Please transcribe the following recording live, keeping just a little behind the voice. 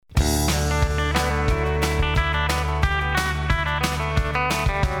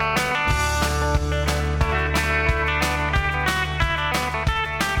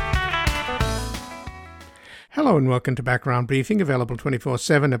Hello and welcome to Background Briefing, available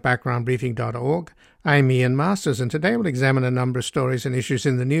 24/7 at backgroundbriefing.org. I'm Ian Masters, and today we'll examine a number of stories and issues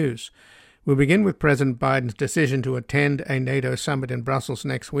in the news. We'll begin with President Biden's decision to attend a NATO summit in Brussels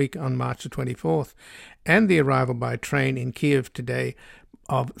next week on March the 24th, and the arrival by train in Kiev today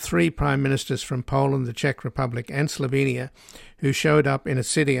of 3 prime ministers from Poland, the Czech Republic, and Slovenia, who showed up in a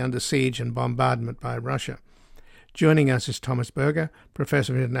city under siege and bombardment by Russia. Joining us is Thomas Berger,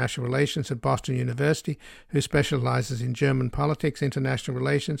 Professor of International Relations at Boston University, who specializes in German politics, international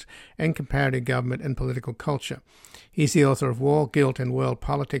relations, and comparative government and political culture. He's the author of War, Guilt, and World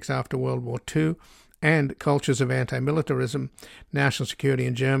Politics After World War II and Cultures of Anti-Militarism, National Security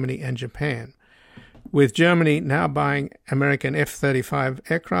in Germany and Japan. With Germany now buying American F-35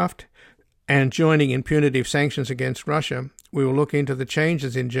 aircraft and joining in punitive sanctions against Russia, we will look into the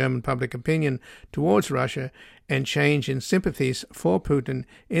changes in German public opinion towards Russia and change in sympathies for Putin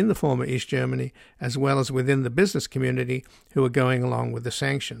in the former East Germany, as well as within the business community who are going along with the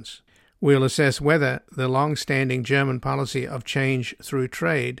sanctions. We'll assess whether the long-standing German policy of change through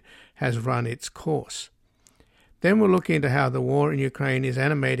trade has run its course. Then we'll look into how the war in Ukraine is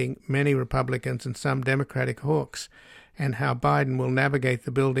animating many Republicans and some Democratic hawks, and how Biden will navigate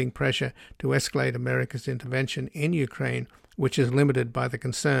the building pressure to escalate America's intervention in Ukraine, which is limited by the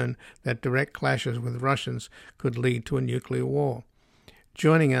concern that direct clashes with Russians could lead to a nuclear war.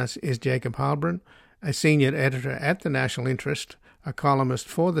 Joining us is Jacob Heilbrunn, a senior editor at The National Interest, a columnist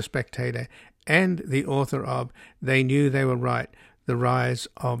for The Spectator, and the author of They Knew They Were Right, The Rise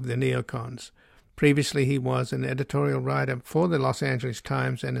of the Neocons. Previously, he was an editorial writer for the Los Angeles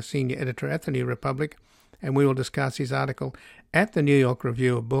Times and a senior editor at the New Republic, and we will discuss his article at the New York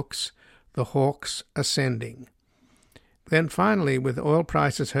Review of Books, The Hawks Ascending. Then finally, with oil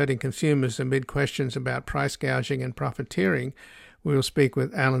prices hurting consumers amid questions about price gouging and profiteering, we will speak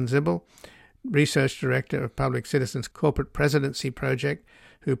with Alan Zibel, Research Director of Public Citizen's Corporate Presidency Project,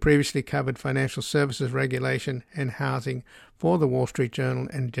 who previously covered financial services regulation and housing for the Wall Street Journal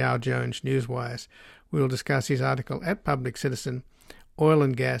and Dow Jones Newswires. We will discuss his article at Public Citizen, Oil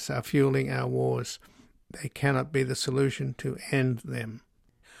and Gas Are Fueling Our Wars. They cannot be the solution to end them.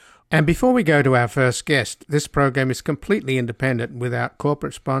 And before we go to our first guest, this program is completely independent without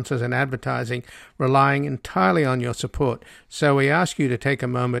corporate sponsors and advertising, relying entirely on your support. So we ask you to take a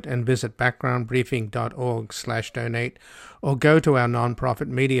moment and visit backgroundbriefing.org/donate or go to our nonprofit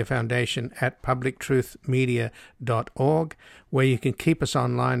media foundation at publictruthmedia.org, where you can keep us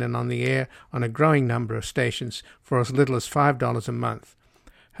online and on the air on a growing number of stations for as little as $5 a month.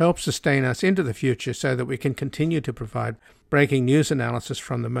 Help sustain us into the future so that we can continue to provide breaking news analysis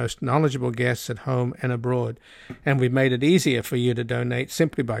from the most knowledgeable guests at home and abroad. And we've made it easier for you to donate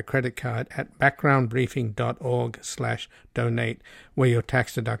simply by credit card at backgroundbriefing.org/donate, where your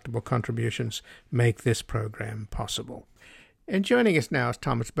tax-deductible contributions make this program possible. And joining us now is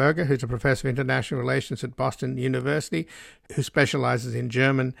Thomas Berger, who's a professor of international relations at Boston University, who specializes in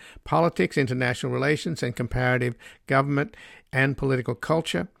German politics, international relations, and comparative government and political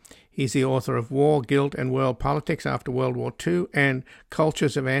culture. He's the author of War, Guilt, and World Politics After World War II and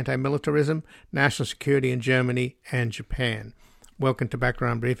Cultures of Anti-Militarism, National Security in Germany and Japan. Welcome to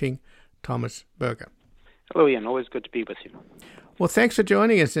Background Briefing, Thomas Berger. Hello, Ian. Always good to be with you. Well, thanks for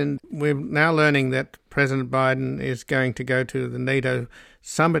joining us. And we're now learning that President Biden is going to go to the NATO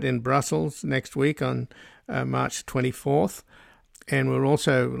summit in Brussels next week on March 24th. And we're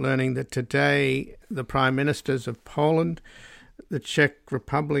also learning that today the prime ministers of Poland, the Czech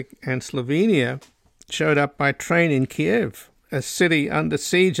Republic, and Slovenia showed up by train in Kiev, a city under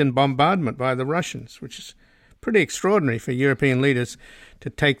siege and bombardment by the Russians, which is pretty extraordinary for European leaders to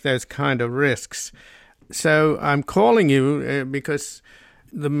take those kind of risks. So I'm calling you because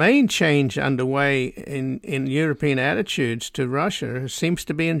the main change underway in European attitudes to Russia seems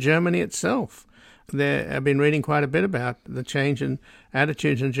to be in Germany itself. I've been reading quite a bit about the change in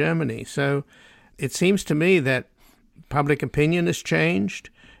attitudes in Germany. So it seems to me that public opinion has changed,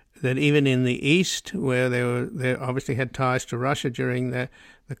 that even in the East, where they obviously had ties to Russia during the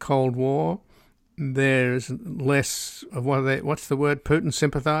Cold War, there's less of what's the word, Putin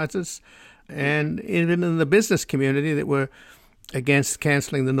sympathizers, and even in the business community that were against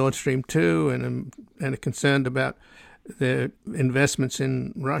canceling the Nord Stream 2 and are concerned about the investments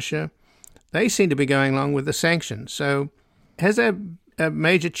in Russia, they seem to be going along with the sanctions. So has a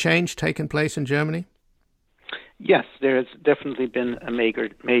major change taken place in Germany? Yes, there has definitely been a major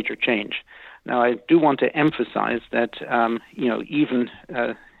change. Now, I do want to emphasize that even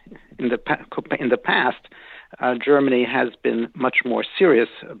in the past, Germany has been much more serious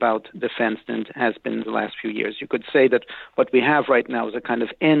about defense than it has been in the last few years. You could say that what we have right now is a kind of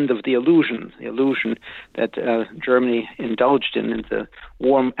end of the illusion that Germany indulged in the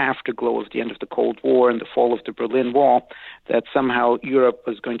warm afterglow of the end of the Cold War and the fall of the Berlin Wall, that somehow Europe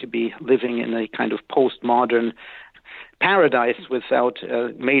was going to be living in a kind of postmodern paradise without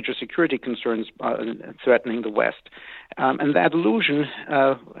major security concerns threatening the West. And that illusion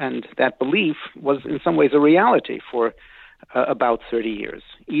and that belief was in some ways a reality for about 30 years,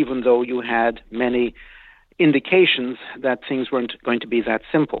 even though you had many indications that things weren't going to be that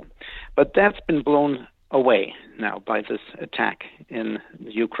simple. But that's been blown away now by this attack in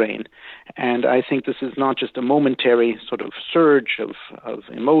Ukraine. And I think this is not just a momentary sort of surge of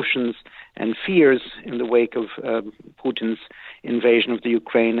emotions and fears in the wake of Putin's invasion of the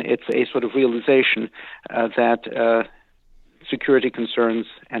Ukraine. It's a sort of realization that security concerns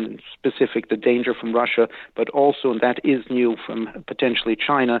and specific the danger from Russia, but also, and that is new, from potentially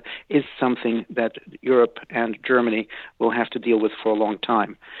China, is something that Europe and Germany will have to deal with for a long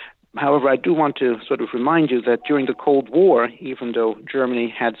time. However, I do want to sort of remind you that during the Cold War, even though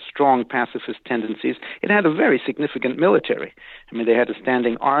Germany had strong pacifist tendencies, it had a very significant military. I mean, they had a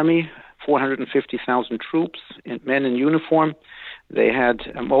standing army, 450,000 troops, men in uniform. They had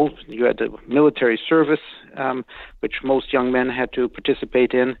you had the military service, which most young men had to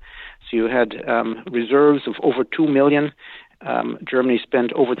participate in. So you had reserves of over 2 million. Germany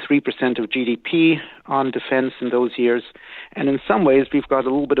spent over 3% of GDP on defense in those years. And in some ways, we've got a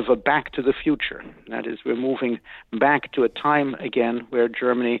little bit of a back to the future. That is, we're moving back to a time again where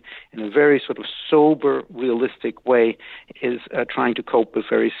Germany, in a very sort of sober, realistic way, is trying to cope with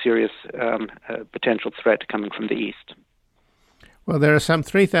very serious potential threat coming from the East. Well, there are some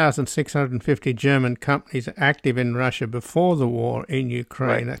 3,650 German companies active in Russia before the war in Ukraine.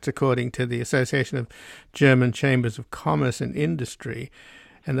 Right. That's according to the Association of German Chambers of Commerce and Industry.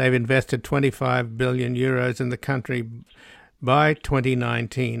 And they've invested 25 billion euros in the country by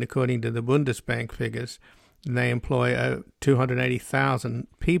 2019, according to the Bundesbank figures. And they employ 280,000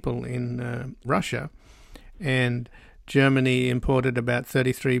 people in Russia. And Germany imported about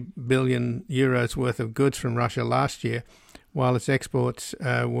 33 billion euros worth of goods from Russia last year, while its exports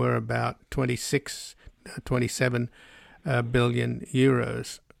were about 27 billion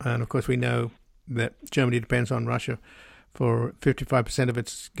euros. And of course, we know that Germany depends on Russia for 55% of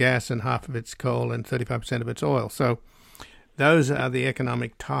its gas and half of its coal and 35% of its oil. So those are the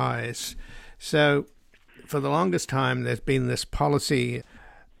economic ties. So for the longest time, there's been this policy,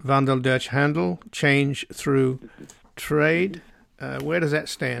 Wandel durch Handel, change through trade. Where does that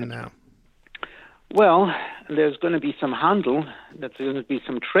stand now? Well, there's going to be some handel, there's going to be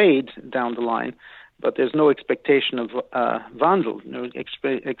some trade down the line, but there's no expectation of Wandel, no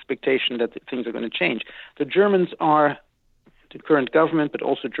expectation that things are going to change. The Germans are, the current government, but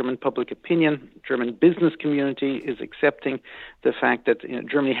also German public opinion, German business community is accepting the fact that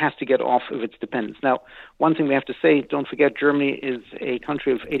Germany has to get off of its dependence. Now, one thing we have to say, don't forget, Germany is a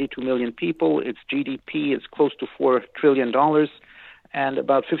country of 82 million people. Its GDP is close to $4 trillion. And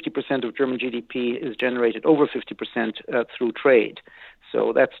about 50% of German GDP is generated, over 50%, through trade.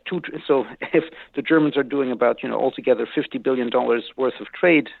 So that's so if the Germans are doing about, altogether $50 billion worth of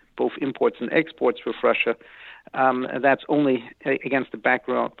trade, both imports and exports with Russia, that's only against the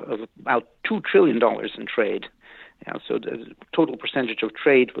backdrop of about $2 trillion in trade. So the total percentage of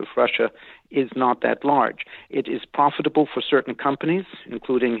trade with Russia is not that large. It is profitable for certain companies,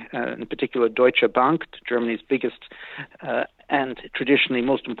 including, in particular, Deutsche Bank, Germany's biggest and traditionally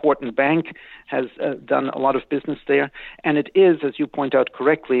most important bank, has done a lot of business there. And it is, as you point out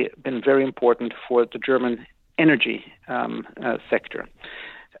correctly, been very important for the German energy sector.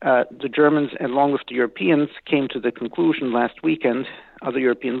 The Germans, along with the Europeans, came to the conclusion last weekend, other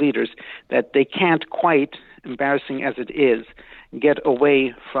European leaders, that they can't quite, embarrassing as it is, get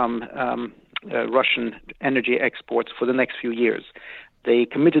away from Russian energy exports for the next few years. They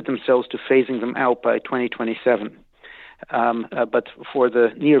committed themselves to phasing them out by 2027. But for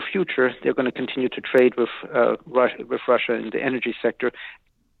the near future, they're going to continue to trade with Russia in the energy sector,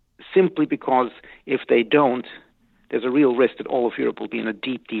 simply because if they don't, there's a real risk that all of Europe will be in a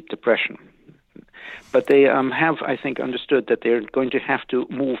deep, deep depression. But they have, I think, understood that they're going to have to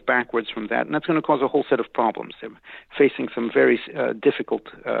move backwards from that, and that's going to cause a whole set of problems. They're facing some very difficult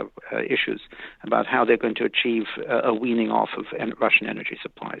issues about how they're going to achieve a weaning off of Russian energy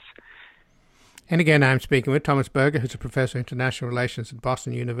supplies. And again, I'm speaking with Thomas Berger, who's a professor of international relations at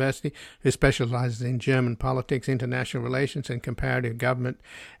Boston University, who specializes in German politics, international relations, and comparative government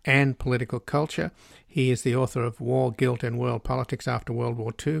and political culture. He is the author of War, Guilt, and World Politics After World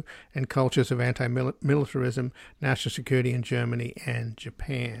War II and Cultures of Anti-Militarism, National Security in Germany and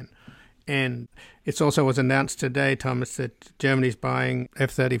Japan. And it also was announced today, Thomas, that Germany's buying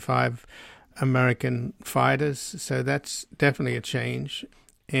F-35 American fighters, so that's definitely a change.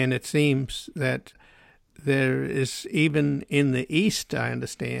 And it seems that there is, even in the East, I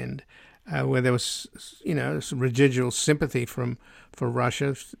understand, where there was, some residual sympathy for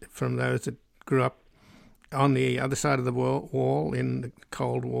Russia, from those that grew up on the other side of the wall in the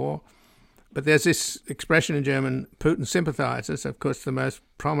Cold War. But there's this expression in German, Putin sympathizers, of course the most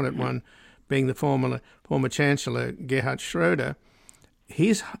prominent one being the former Chancellor Gerhard Schröder.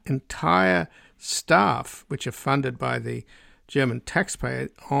 His entire staff, which are funded by the German taxpayer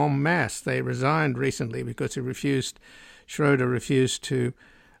en masse, they resigned recently because Schröder refused to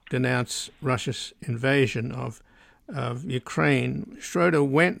denounce Russia's invasion of Ukraine. Schröder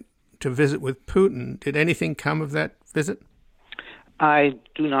went to visit with Putin. Did anything come of that visit? I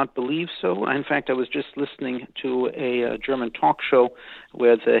do not believe so. In fact, I was just listening to a German talk show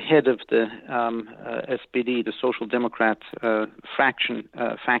where the head of the SPD, the Social Democrat faction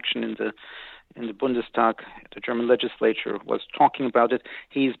in the Bundestag, the German legislature, was talking about it.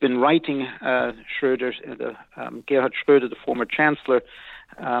 He's been writing Gerhard Schröder, the former chancellor,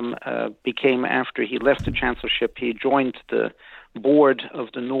 became, after he left the chancellorship, he joined the board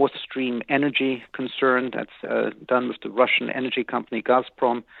of the Nord Stream energy concern that's done with the Russian energy company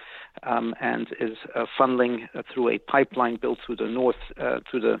Gazprom, and is funneling through a pipeline built through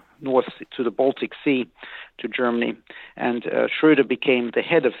the Baltic Sea to Germany. And Schröder became the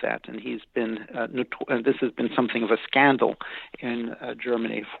head of that, and he's been and this has been something of a scandal in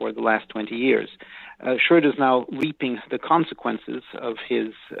Germany for the last 20 years. Schröder is now reaping the consequences of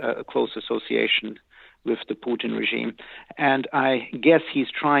his close association with the Putin regime. And I guess he's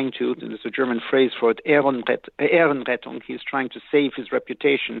trying to, there's a German phrase for it, Ehrenrettung, he's trying to save his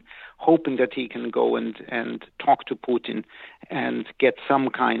reputation, hoping that he can go and talk to Putin and get some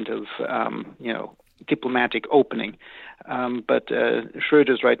kind of, diplomatic opening. But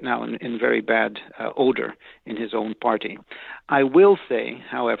Schröder's right now in very bad odor in his own party. I will say,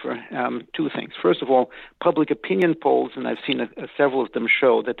 however, two things. First of all, public opinion polls, and I've seen several of them,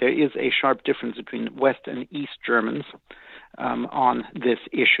 show that there is a sharp difference between West and East Germans on this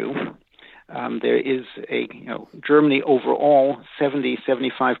issue. There is Germany overall,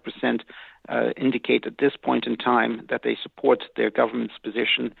 75% indicate at this point in time that they support their government's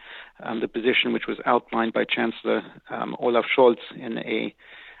position, the position which was outlined by Chancellor Olaf Scholz in a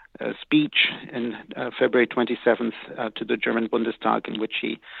speech in February 27th to the German Bundestag, in which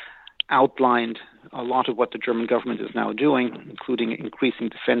he outlined a lot of what the German government is now doing, including increasing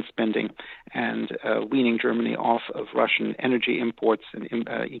defense spending and weaning Germany off of Russian energy imports and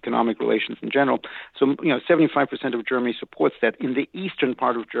economic relations in general. So, 75% of Germany supports that. In the eastern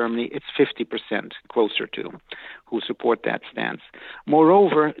part of Germany, it's 50% closer to who support that stance.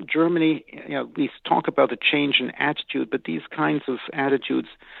 Moreover, Germany, we talk about a change in attitude, but these kinds of attitudes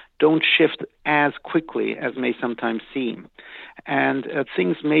don't shift as quickly as may sometimes seem. And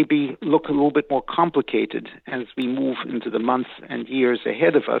things maybe look a little bit more complicated as we move into the months and years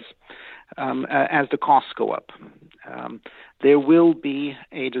ahead of us, as the costs go up. There will be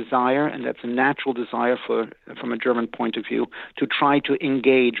a desire, and that's a natural desire from a German point of view, to try to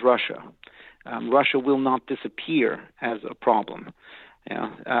engage Russia. Russia will not disappear as a problem.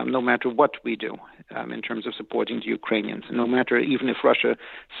 No matter what we do in terms of supporting the Ukrainians, no matter even if Russia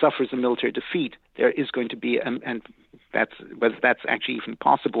suffers a military defeat, there is going to be, and that's whether that's actually even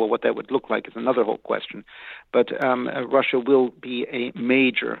possible or what that would look like is another whole question. But Russia will be a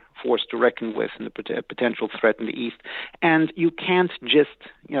major force to reckon with and a potential threat in the East. And you can't just,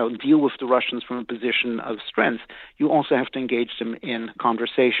 deal with the Russians from a position of strength. You also have to engage them in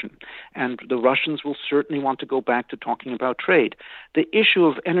conversation. And the Russians will certainly want to go back to talking about trade. The issue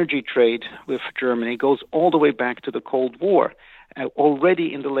of energy trade with Germany goes all the way back to the Cold War.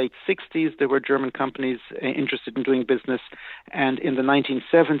 Already in the late 60s, there were German companies interested in doing business. And in the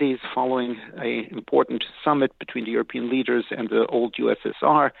 1970s, following an important summit between the European leaders and the old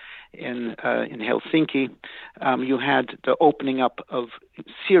USSR in Helsinki, you had the opening up of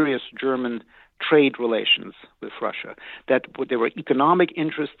serious German trade relations with Russia. That there were economic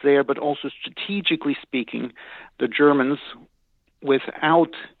interests there, but also strategically speaking, the Germans,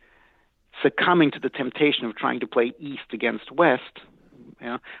 without succumbing to the temptation of trying to play East against West,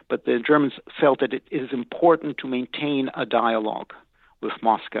 but the Germans felt that it is important to maintain a dialogue with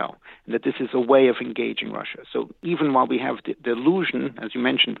Moscow, and that this is a way of engaging Russia. So even while we have the illusion, as you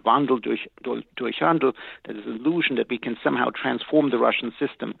mentioned, Wandel durch Handel, that is an illusion that we can somehow transform the Russian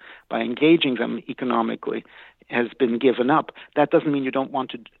system by engaging them economically, has been given up. That doesn't mean you don't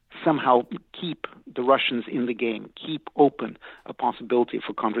want to somehow keep the Russians in the game, keep open a possibility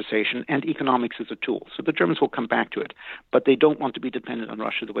for conversation, and economics is a tool. So the Germans will come back to it, but they don't want to be dependent on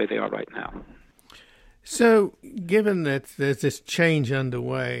Russia the way they are right now. So, given that there's this change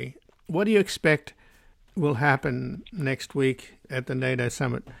underway, what do you expect will happen next week at the NATO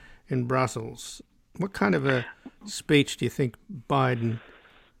summit in Brussels? What kind of a speech do you think Biden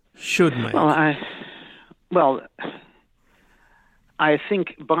should make? Well, I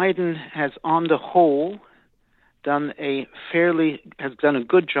think Biden has, on the whole, done a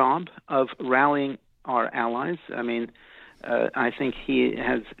good job of rallying our allies. I mean, I think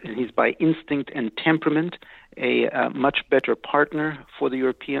he's by instinct and temperament a much better partner for the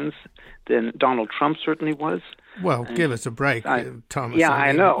Europeans than Donald Trump certainly was. Well, give us a break, Thomas. Yeah,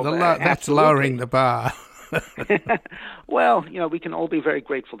 I know. That's lowering the bar. Well, we can all be very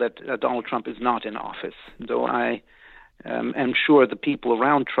grateful that Donald Trump is not in office, though I am sure the people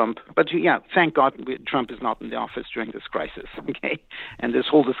around Trump, but yeah, thank God Trump is not in the office during this crisis, okay? And this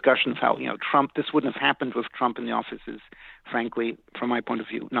whole discussion of how, Trump, this wouldn't have happened with Trump in the office is, frankly, from my point of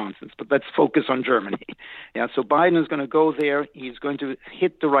view, nonsense. But let's focus on Germany. Yeah, so Biden is going to go there. He's going to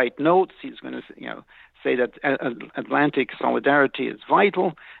hit the right notes. He's going to, say that Atlantic solidarity is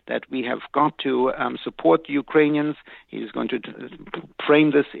vital, that we have got to support the Ukrainians. He's going to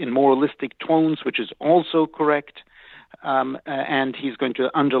frame this in moralistic tones, which is also correct. And he's going to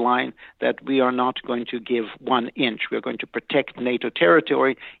underline that we are not going to give 1 inch. We are going to protect NATO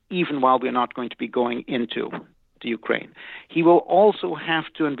territory, even while we're not going to be going into the Ukraine. He will also have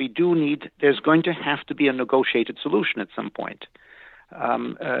to, and we do need, there's going to have to be a negotiated solution at some point.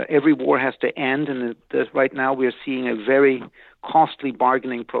 Every war has to end, and right now we are seeing a very costly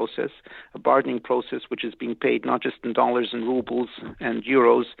bargaining process, a bargaining process which is being paid not just in dollars and rubles and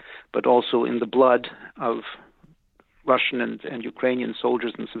euros, but also in the blood of Russian and Ukrainian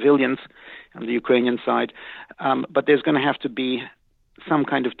soldiers and civilians on the Ukrainian side. But there's going to have to be some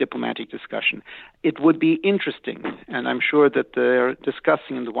kind of diplomatic discussion. It would be interesting, and I'm sure that they're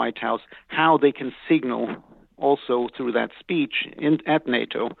discussing in the White House how they can signal also through that speech at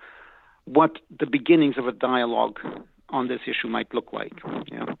NATO what the beginnings of a dialogue on this issue might look like.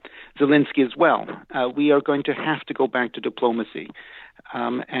 Zelensky as well. We are going to have to go back to diplomacy.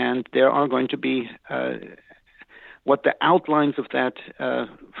 And there are going to be what the outlines of that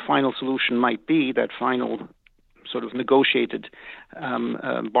final solution might be, that final sort of negotiated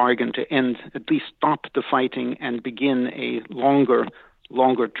bargain to end, at least stop the fighting and begin a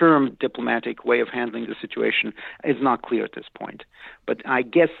longer-term diplomatic way of handling the situation is not clear at this point. But I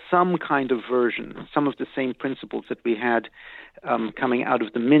guess some kind of version, some of the same principles that we had coming out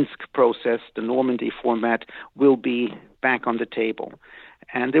of the Minsk process, the Normandy format, will be back on the table.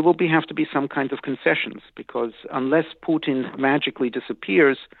 And there will have to be some kind of concessions, because unless Putin magically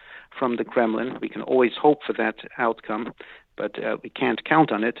disappears from the Kremlin, we can always hope for that outcome, but we can't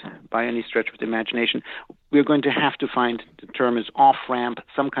count on it by any stretch of the imagination. We're going to have to find, the term is off-ramp,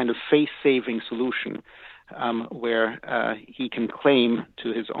 some kind of face-saving solution where he can claim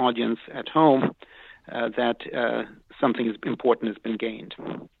to his audience at home that something important has been gained.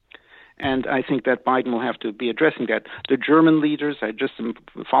 And I think that Biden will have to be addressing that. The German leaders, I just am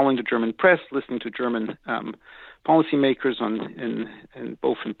following the German press, listening to German policymakers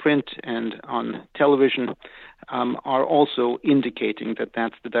both in print and on television, are also indicating that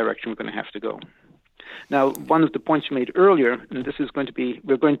that's the direction we're going to have to go. Now, one of the points you made earlier, and this is going to be,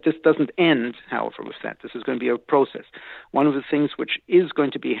 this doesn't end, however, with that. This is going to be a process. One of the things which is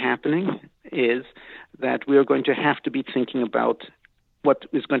going to be happening is that we are going to have to be thinking about what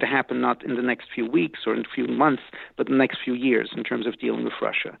is going to happen not in the next few weeks or in a few months, but the next few years in terms of dealing with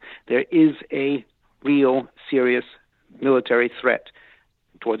Russia. There is a real serious military threat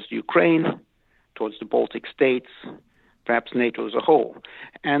towards the Ukraine, towards the Baltic states, perhaps NATO as a whole.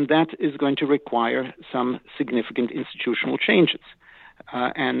 And that is going to require some significant institutional changes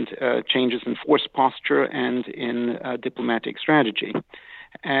and changes in force posture and in diplomatic strategy.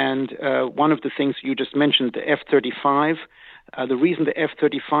 And one of the things you just mentioned, the F-35, the reason the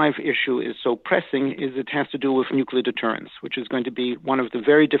F-35 issue is so pressing is it has to do with nuclear deterrence, which is going to be one of the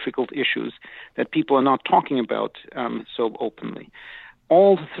very difficult issues that people are not talking about so openly.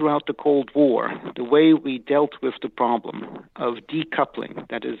 All throughout the Cold War, the way we dealt with the problem of decoupling,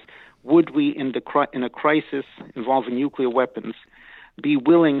 that is, would we in a crisis involving nuclear weapons be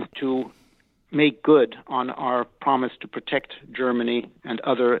willing to make good on our promise to protect Germany and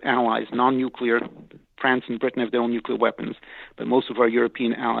other allies, non-nuclear. France and Britain have their own nuclear weapons, but most of our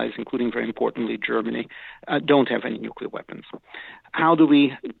European allies, including very importantly Germany, don't have any nuclear weapons. How do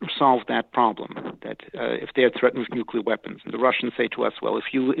we solve that problem, that if they are threatened with nuclear weapons? And the Russians say to us, well, if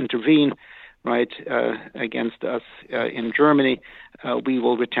you intervene against us in Germany, we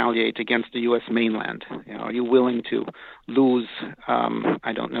will retaliate against the U.S. mainland. Are you willing to lose,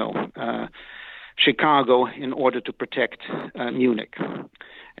 Chicago in order to protect Munich?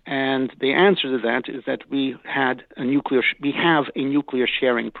 And the answer to that is that we have a nuclear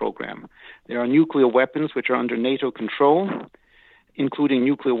sharing program. There are nuclear weapons which are under NATO control, including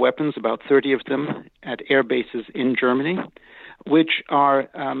nuclear weapons, about 30 of them at air bases in Germany, which are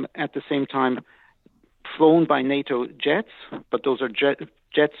at the same time flown by NATO jets, but those are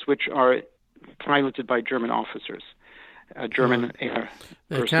jets which are piloted by German officers, German air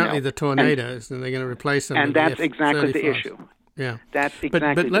They're currently the Tornadoes, and they're going to replace them. And that's exactly the issue. Yeah, that's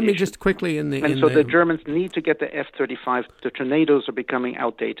exactly. But let me just quickly the Germans need to get the F-35. The Tornadoes are becoming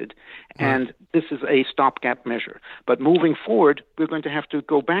outdated, and this is a stopgap measure. But moving forward, we're going to have to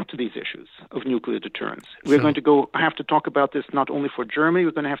go back to these issues of nuclear deterrence. We're going to have to talk about this not only for Germany.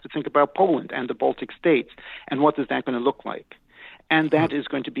 We're going to have to think about Poland and the Baltic states, and what is that going to look like? And that is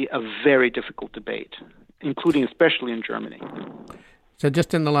going to be a very difficult debate, including especially in Germany. So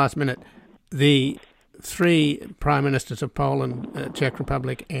just in the last minute, the three prime ministers of Poland, Czech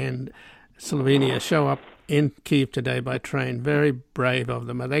Republic, and Slovenia show up in Kyiv today by train. Very brave of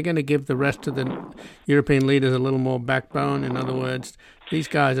them. Are they going to give the rest of the European leaders a little more backbone? In other words, these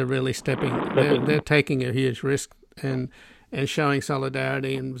guys are really they're taking a huge risk and showing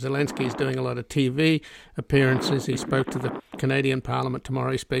solidarity. And Zelensky's doing a lot of TV appearances. He spoke to the Canadian Parliament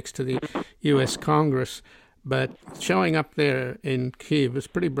tomorrow. He speaks to the U.S. Congress. But showing up there in Kyiv is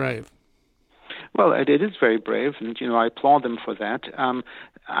pretty brave. Well, it is very brave, and I applaud them for that.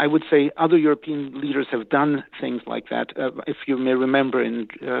 I would say other European leaders have done things like that. If you may remember, it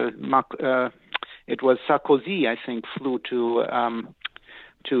was Sarkozy, I think, flew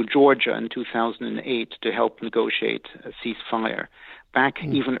to Georgia in 2008 to help negotiate a ceasefire. Back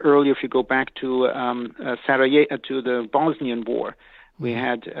even earlier, if you go back to Sarajevo, to the Bosnian War, we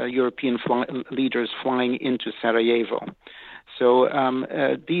had European leaders flying into Sarajevo.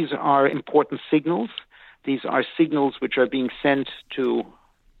 So these are important signals. These are signals which are being sent to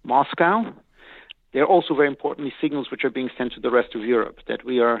Moscow. They're also very importantly signals which are being sent to the rest of Europe, that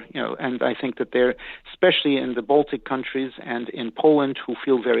we are, and I think that they're, especially in the Baltic countries and in Poland, who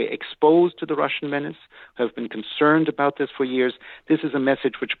feel very exposed to the Russian menace, who have been concerned about this for years. This is a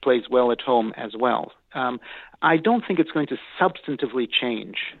message which plays well at home as well. I don't think it's going to substantively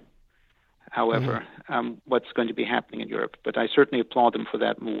change, however, what's going to be happening in Europe. But I certainly applaud them for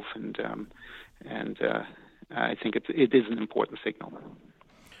that move, and I think it is an important signal.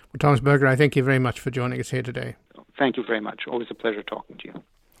 Well, Thomas Berger, I thank you very much for joining us here today. Thank you very much. Always a pleasure talking to you.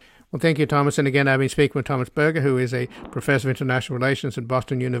 Well, thank you, Thomas. And again, I've been speaking with Thomas Berger, who is a professor of international relations at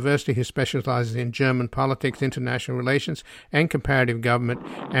Boston University, who specializes in German politics, international relations, and comparative government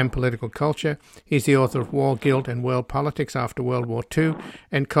and political culture. He's the author of War, Guilt, and World Politics After World War II,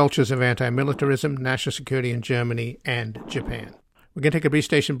 and Cultures of Anti-Militarism, National Security in Germany and Japan. We're going to take a brief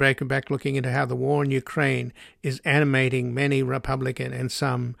station break and back looking into how the war in Ukraine is animating many Republican and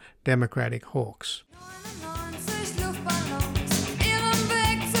some Democratic hawks.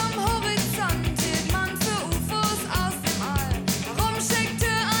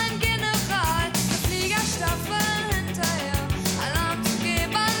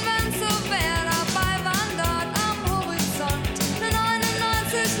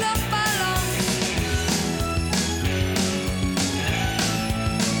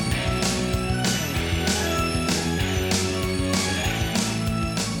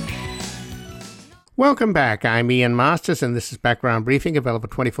 Welcome back. I'm Ian Masters, and this is Background Briefing, available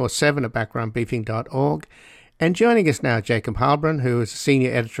 24/7 at backgroundbriefing.org. And joining us now, Jacob Heilbrunn, who is a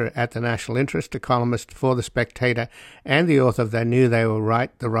senior editor at The National Interest, a columnist for The Spectator, and the author of They Knew They Were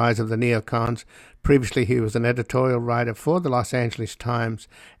Right, The Rise of the Neocons. Previously, he was an editorial writer for the Los Angeles Times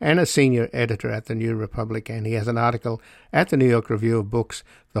and a senior editor at the New Republic, and he has an article at the New York Review of Books,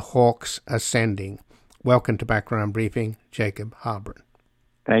 The Hawks Ascending. Welcome to Background Briefing, Jacob Heilbrunn.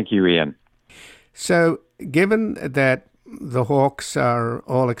 Thank you, Ian. So, given that the hawks are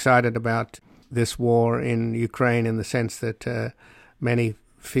all excited about this war in Ukraine in the sense that many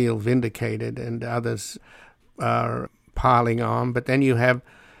feel vindicated and others are piling on, but then you have,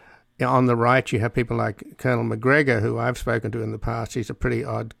 on the right, you have people like Colonel McGregor, who I've spoken to in the past. He's a pretty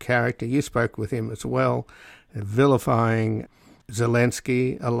odd character. You spoke with him as well, vilifying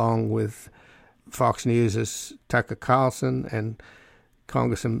Zelensky along with Fox News' Tucker Carlson and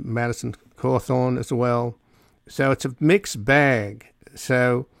Congressman Madison Cawthorn as well. So it's a mixed bag.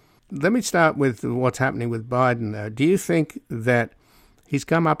 So let me start with what's happening with Biden, though. Do you think that he's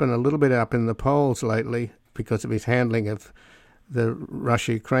come up and a little bit up in the polls lately because of his handling of the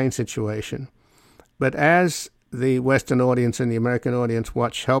Russia-Ukraine situation? But as the Western audience and the American audience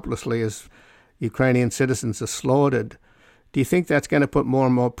watch helplessly as Ukrainian citizens are slaughtered, do you think that's going to put more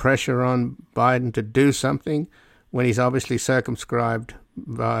and more pressure on Biden to do something when he's obviously circumscribed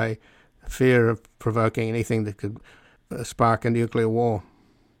by fear of provoking anything that could spark a nuclear war?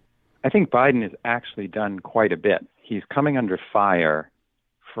 I think Biden has actually done quite a bit. He's coming under fire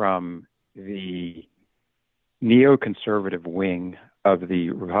from the neoconservative wing of the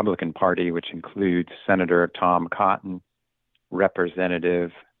Republican Party, which includes Senator Tom Cotton,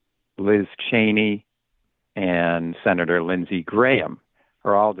 Representative Liz Cheney, and Senator Lindsey Graham,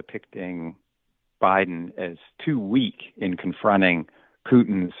 are all depicting Biden as too weak in confronting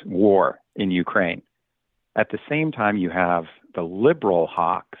Putin's war in Ukraine. At the same time, you have the liberal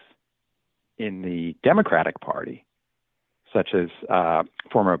hawks in the Democratic Party, such as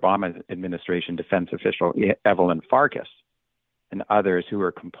former Obama administration defense official Evelyn Farkas and others who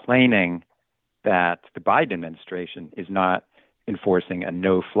are complaining that the Biden administration is not enforcing a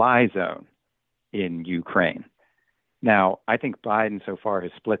no-fly zone in Ukraine. Now, I think Biden so far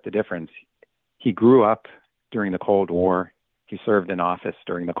has split the difference. He grew up during the Cold War. He served in office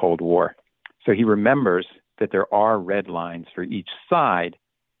during the Cold War. So he remembers that there are red lines for each side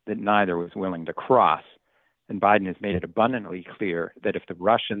that neither was willing to cross. And Biden has made it abundantly clear that if the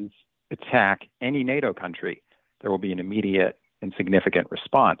Russians attack any NATO country, there will be an immediate and significant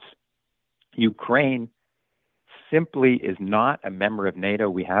response. Ukraine simply is not a member of NATO.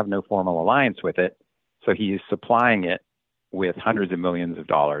 We have no formal alliance with it. So he is supplying it with hundreds of millions of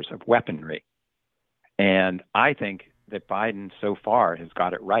dollars of weaponry. And I think that Biden so far has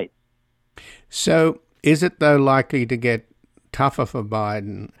got it right. So is it, though, likely to get tougher for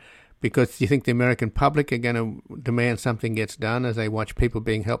Biden? Because do you think the American public are going to demand something gets done as they watch people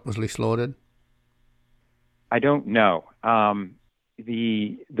being helplessly slaughtered? I don't know.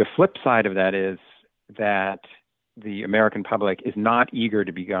 The flip side of that is that the American public is not eager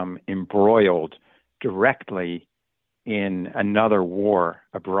to become embroiled directly in another war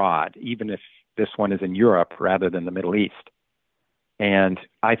abroad, even if this one is in Europe rather than the Middle East. And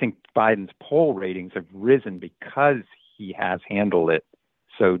I think Biden's poll ratings have risen because he has handled it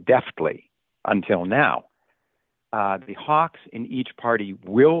so deftly until now. The hawks in each party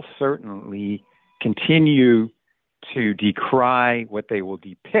will certainly continue to decry what they will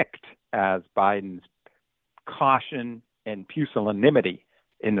depict as Biden's caution and pusillanimity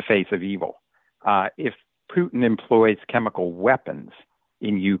in the face of evil. If Putin employs chemical weapons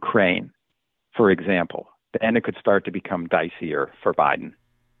in Ukraine, for example, then it could start to become dicier for Biden.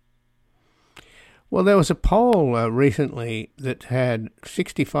 Well, there was a poll recently that had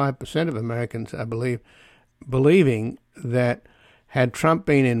 65% of Americans, I believe, believing that had Trump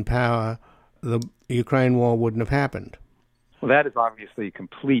been in power, the Ukraine war wouldn't have happened. Well, that is obviously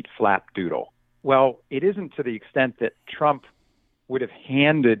complete flapdoodle. Well, it isn't to the extent that Trump would have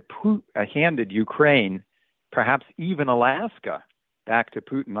handed Ukraine, perhaps even Alaska, back to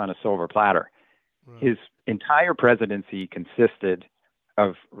Putin on a silver platter. Right. His entire presidency consisted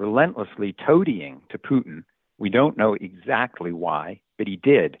of relentlessly toadying to Putin. We don't know exactly why, but he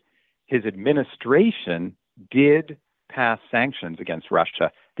did. His administration did pass sanctions against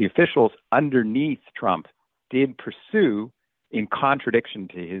Russia. The officials underneath Trump did pursue, in contradiction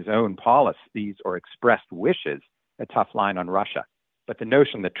to his own policies or expressed wishes, a tough line on Russia. But the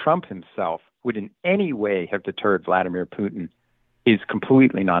notion that Trump himself would in any way have deterred Vladimir Putin is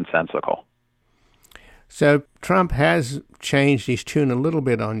completely nonsensical. So Trump has changed his tune a little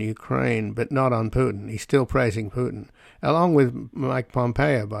bit on Ukraine, but not on Putin. He's still praising Putin, along with Mike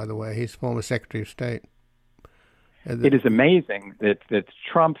Pompeo, by the way. He's former Secretary of State. It is amazing that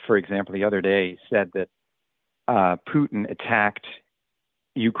Trump, for example, the other day said that Putin attacked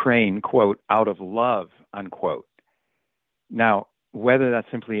Ukraine, quote, out of love, unquote. Now, whether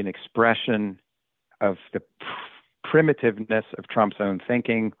that's simply an expression of the primitiveness of Trump's own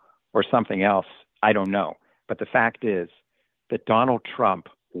thinking or something else, I don't know. But the fact is that Donald Trump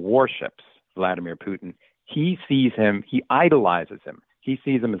worships Vladimir Putin. He sees him, he idolizes him. He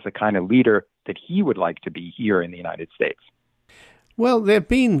sees him as the kind of leader that he would like to be here in the United States. Well, there have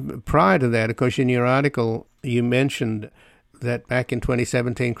been, prior to that, of course, in your article, you mentioned that back in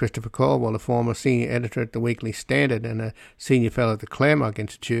 2017, Christopher Caldwell, a former senior editor at the Weekly Standard and a senior fellow at the Claremont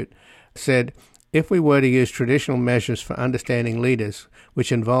Institute, said If we were to use traditional measures for understanding leaders,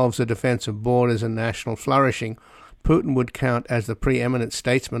 which involves the defense of borders and national flourishing, Putin would count as the preeminent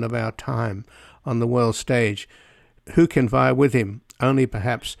statesman of our time on the world stage. Who can vie with him? Only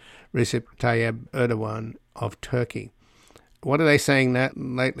perhaps Recep Tayyip Erdogan of Turkey. What are they saying that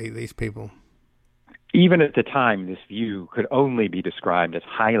lately, these people? Even at the time, this view could only be described as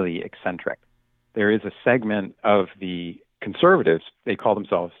highly eccentric. There is a segment of the conservatives,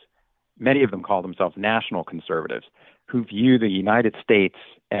 many of them call themselves national conservatives, who view the United States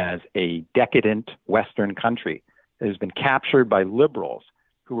as a decadent Western country that has been captured by liberals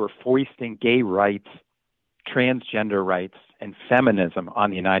who are foisting gay rights, transgender rights, and feminism on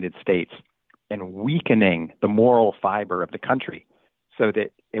the United States and weakening the moral fiber of the country so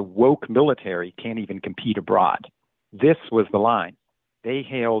that a woke military can't even compete abroad. This was the line. They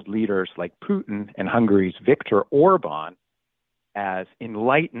hailed leaders like Putin and Hungary's Viktor Orban as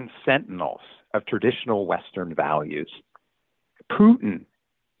enlightened sentinels of traditional Western values. Putin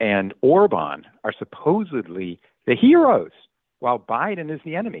and Orban are supposedly the heroes, while Biden is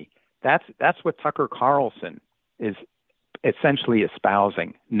the enemy. That's what Tucker Carlson is essentially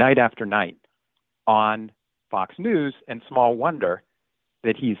espousing night after night on Fox News, and small wonder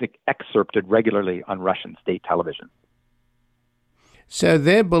that he's excerpted regularly on Russian state television. So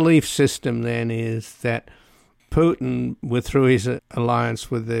their belief system then is that Putin withdrew his alliance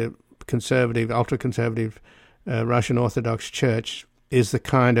with the conservative, ultra-conservative Russian Orthodox Church, is the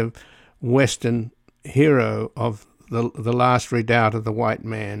kind of Western hero of the last redoubt of the white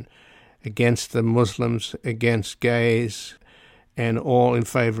man against the Muslims, against gays, and all in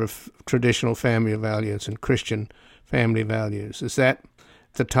favor of traditional family values and Christian family values. Is that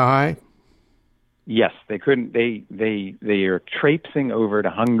the tie? Yes, they couldn't. They are traipsing over to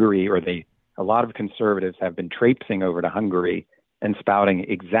Hungary, a lot of conservatives have been traipsing over to Hungary and spouting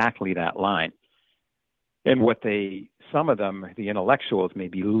exactly that line. And what some of them, the intellectuals, may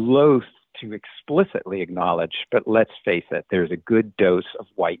be loath to explicitly acknowledge, but let's face it, there's a good dose of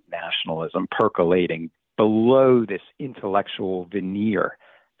white nationalism percolating below this intellectual veneer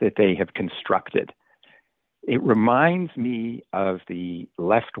that they have constructed. It reminds me of the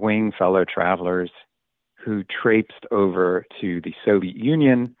left-wing fellow travelers who traipsed over to the Soviet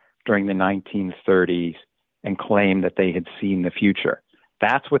Union during the 1930s and claimed that they had seen the future.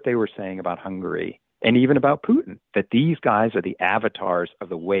 That's what they were saying about Hungary and even about Putin, that these guys are the avatars of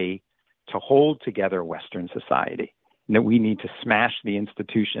the way to hold together Western society, and that we need to smash the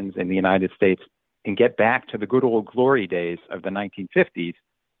institutions in the United States and get back to the good old glory days of the 1950s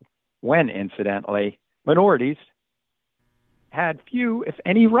when, incidentally, minorities had few, if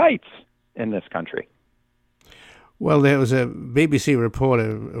any, rights in this country. Well, there was a BBC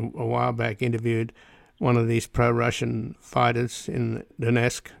reporter a while back interviewed one of these pro-Russian fighters in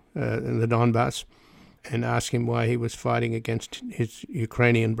Donetsk, in the Donbass, and asked him why he was fighting against his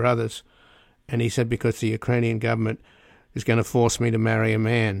Ukrainian brothers. And he said, because the Ukrainian government is going to force me to marry a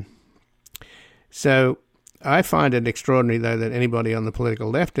man. So I find it extraordinary, though, that anybody on the political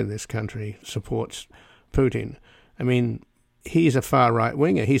left in this country supports Putin. I mean, he's a far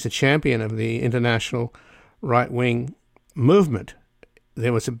right-winger. He's a champion of the international right-wing movement.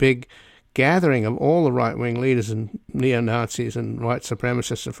 There was a big gathering of all the right-wing leaders and neo-Nazis and white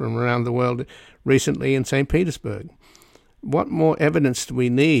supremacists from around the world recently in St. Petersburg. What more evidence do we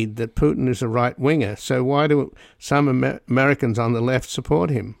need that Putin is a right-winger? So why do some Americans on the left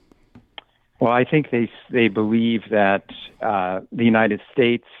support him? Well, I think they believe that the United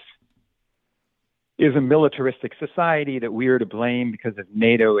States is a militaristic society, that we are to blame because of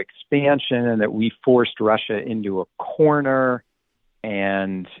NATO expansion, and that we forced Russia into a corner,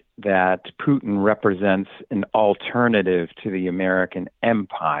 and that Putin represents an alternative to the American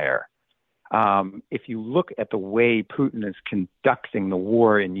empire. If you look at the way Putin is conducting the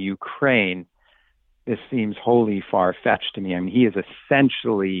war in Ukraine, this seems wholly far-fetched to me. I mean, he is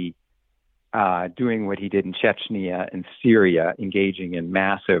essentially doing what he did in Chechnya and Syria, engaging in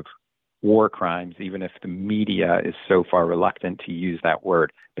massive war crimes, even if the media is so far reluctant to use that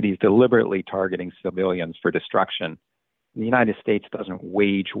word. But he's deliberately targeting civilians for destruction. The United States doesn't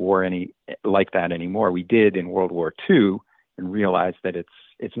wage war like that anymore. We did in World War II, and realized that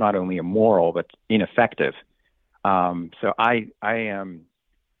it's not only immoral but ineffective. So I am.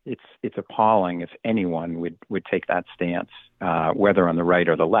 It's appalling if anyone would take that stance, whether on the right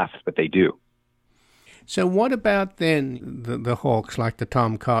or the left, but they do. So what about then the hawks like the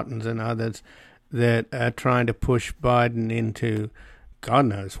Tom Cottons and others that are trying to push Biden into God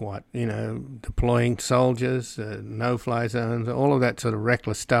knows what, deploying soldiers, no-fly zones, all of that sort of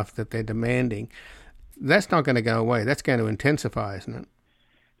reckless stuff that they're demanding? That's not going to go away. That's going to intensify, isn't it?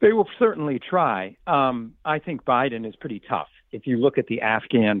 They will certainly try. I think Biden is pretty tough. If you look at the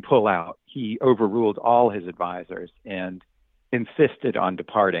Afghan pullout, he overruled all his advisors and insisted on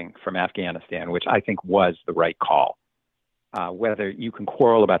departing from Afghanistan, which I think was the right call. Whether you can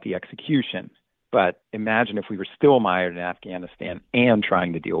quarrel about the execution, but imagine if we were still mired in Afghanistan and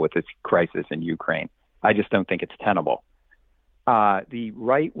trying to deal with this crisis in Ukraine. I just don't think it's tenable. The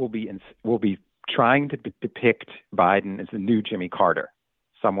right will be trying to depict Biden as the new Jimmy Carter,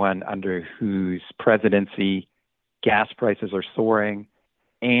 someone under whose presidency gas prices are soaring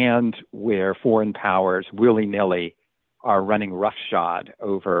and where foreign powers willy-nilly are running roughshod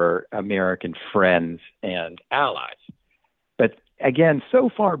over American friends and allies. But again, so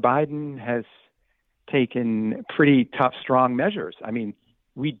far, Biden has taken pretty tough, strong measures. I mean,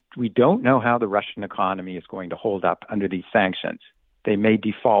 we don't know how the Russian economy is going to hold up under these sanctions. They may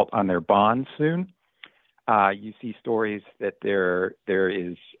default on their bonds soon. You see stories that there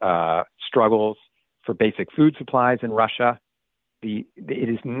is struggles for basic food supplies in Russia. It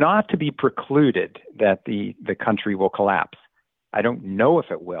is not to be precluded that the country will collapse. I don't know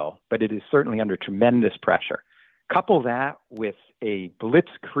if it will, but it is certainly under tremendous pressure. Couple that with a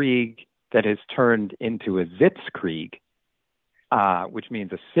blitzkrieg that has turned into a sitzkrieg, which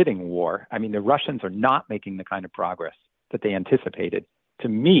means a sitting war. I mean, the Russians are not making the kind of progress that they anticipated. To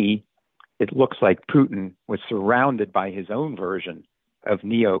me, it looks like Putin was surrounded by his own version of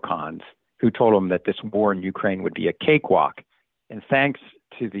neocons who told him that this war in Ukraine would be a cakewalk. And thanks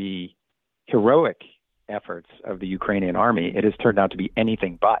to the heroic efforts of the Ukrainian army, it has turned out to be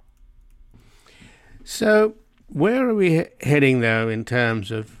anything but. So where are we heading, though, in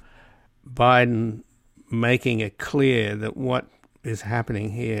terms of Biden making it clear that what is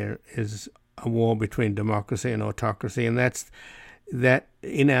happening here is a war between democracy and autocracy, and that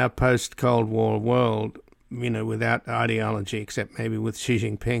in our post-Cold War world, without ideology, except maybe with Xi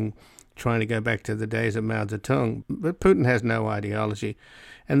Jinping trying to go back to the days of Mao Zedong, but Putin has no ideology.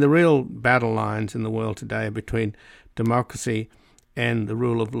 And the real battle lines in the world today are between democracy and the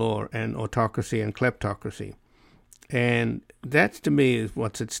rule of law and autocracy and kleptocracy. And that, to me, is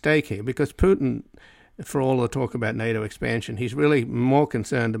what's at stake here, because Putin, for all the talk about NATO expansion, he's really more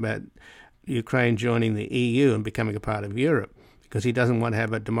concerned about Ukraine joining the EU and becoming a part of Europe, because he doesn't want to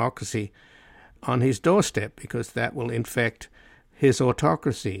have a democracy on his doorstep, because that will infect his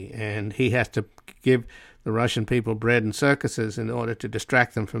autocracy, and he has to give the Russian people bread and circuses in order to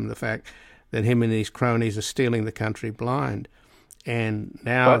distract them from the fact that him and his cronies are stealing the country blind. And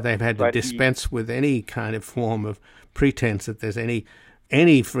now they've had to dispense with any kind of form of pretense that there's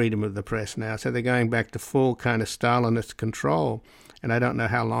any freedom of the press now. So they're going back to full kind of Stalinist control. And I don't know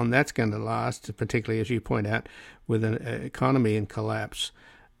how long that's going to last, particularly, as you point out, with an economy in collapse.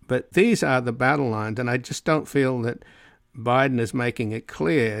 But these are the battle lines, and I just don't feel that Biden is making it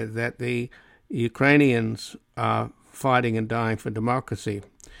clear that the Ukrainians are fighting and dying for democracy.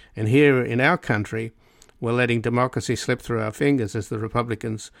 And here in our country, we're letting democracy slip through our fingers as the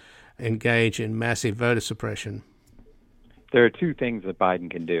Republicans engage in massive voter suppression. There are two things that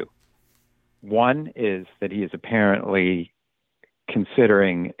Biden can do. One is that he is apparently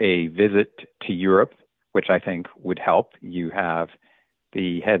considering a visit to Europe, which I think would help. You have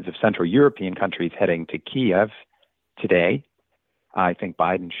the heads of Central European countries heading to Kiev today. I think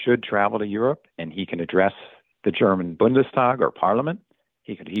Biden should travel to Europe, and he can address the German Bundestag or Parliament.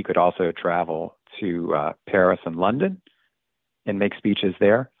 He could also travel to Paris and London and make speeches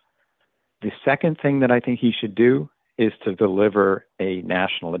there. The second thing that I think he should do is to deliver a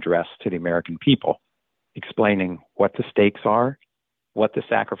national address to the American people, explaining what the stakes are, what the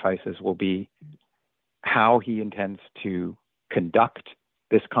sacrifices will be, how he intends to conduct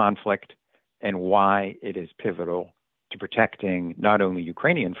this conflict, and why it is pivotal to protecting not only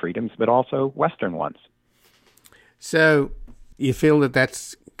Ukrainian freedoms, but also Western ones. So you feel that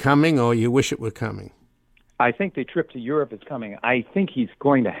that's coming, or you wish it were coming? I think the trip to Europe is coming. I think he's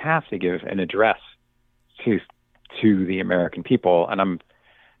going to have to give an address to the American people, and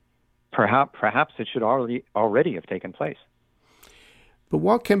perhaps it should already have taken place. But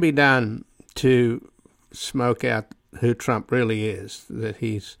what can be done to smoke out who Trump really is? That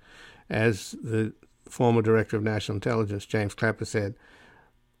he's, as the former director of national intelligence, James Clapper, said,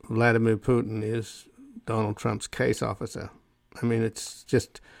 Vladimir Putin is Donald Trump's case officer. I mean, it's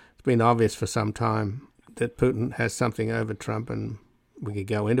been obvious for some time that Putin has something over Trump, and we could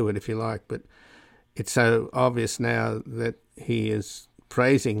go into it if you like, but it's so obvious now that he is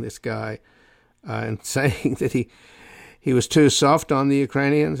praising this guy and saying that he was too soft on the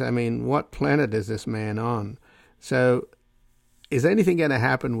Ukrainians. I mean, what planet is this man on? So is anything going to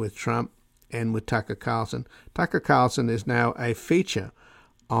happen with Trump and with Tucker Carlson? Tucker Carlson is now a feature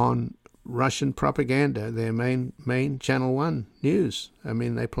on Russian propaganda, their main Channel 1 news. I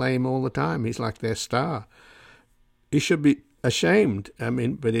mean, they play him all the time. He's like their star. He should be ashamed. I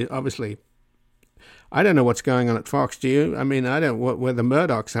mean, but obviously, I don't know what's going on at Fox. Do you? I mean, I don't. Where the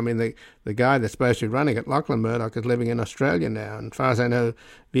Murdochs? I mean, the guy that's supposed to be running it, Lachlan Murdoch, is living in Australia now. And as far as I know,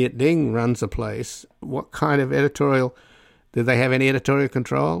 Viet Ding runs the place. What kind of editorial? Do they have any editorial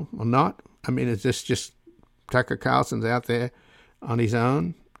control or not? I mean, is this just Tucker Carlson's out there on his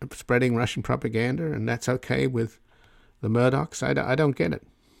own spreading Russian propaganda, and that's okay with the Murdochs? I don't get it.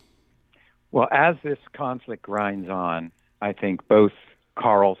 Well, as this conflict grinds on, I think both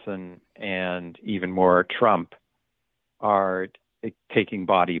Carlson and even more Trump are taking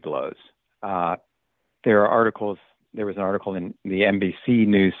body blows. There was an article in the NBC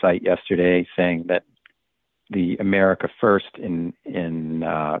news site yesterday saying that the America First in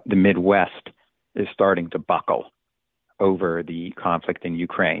the Midwest is starting to buckle over the conflict in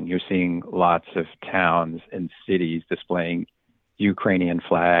Ukraine. You're seeing lots of towns and cities displaying Ukrainian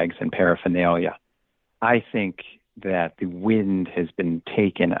flags and paraphernalia. I think that the wind has been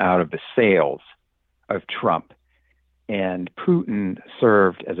taken out of the sails of Trump, and Putin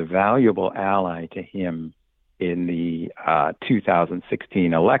served as a valuable ally to him in the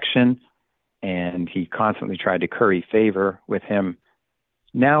 2016 election, and he constantly tried to curry favor with him.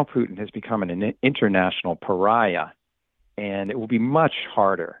 Now Putin has become an international pariah, and it will be much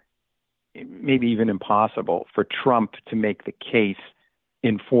harder, maybe even impossible, for Trump to make the case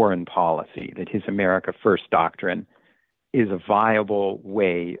in foreign policy that his America First doctrine is a viable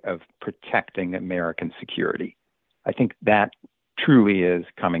way of protecting American security. I think that truly is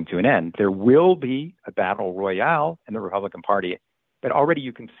coming to an end. There will be a battle royale in the Republican Party, but already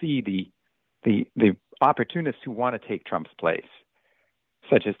you can see the opportunists who want to take Trump's place,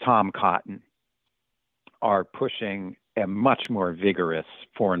 such as Tom Cotton, are pushing a much more vigorous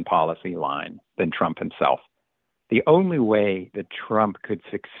foreign policy line than Trump himself. The only way that Trump could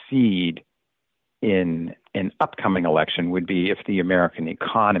succeed in an upcoming election would be if the American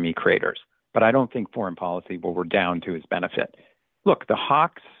economy craters. But I don't think foreign policy will redound to his benefit. Look, the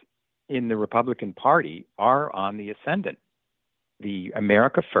hawks in the Republican Party are on the ascendant. The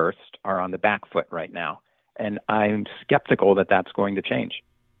America First are on the back foot right now, and I'm skeptical that that's going to change.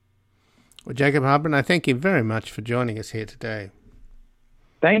 Well, Jacob Heilbrunn, I thank you very much for joining us here today.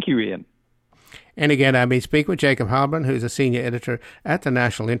 Thank you, Ian. And again, I've been speaking with Jacob Heilbrunn, who's a senior editor at the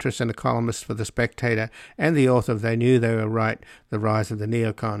National Interest and a columnist for The Spectator, and the author of They Knew They Were Right, The Rise of the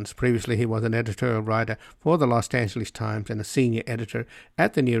Neocons. Previously, he was an editorial writer for the Los Angeles Times and a senior editor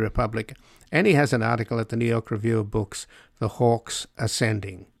at the New Republic, and he has an article at the New York Review of Books, The Hawks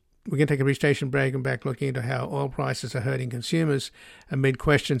Ascending. We're going to take a brief station break and back looking into how oil prices are hurting consumers amid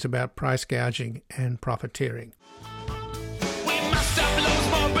questions about price gouging and profiteering. We must have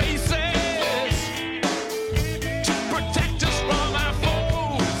lost more bases to protect us from our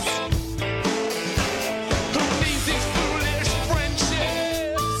foes. Who needs these foolish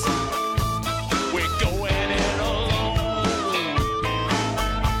friendships? We're going it alone.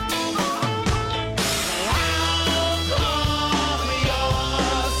 How come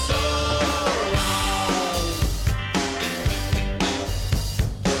you're so wrong?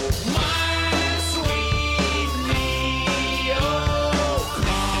 My sweet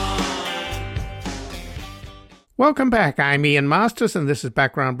Welcome back. I'm Ian Masters, and this is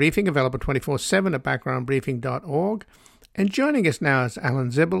Background Briefing, available 24/7 at backgroundbriefing.org. And joining us now is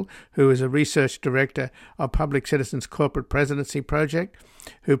Alan Zibel, who is a research director of Public Citizens Corporate Presidency Project,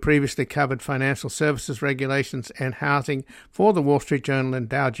 who previously covered financial services regulations and housing for the Wall Street Journal and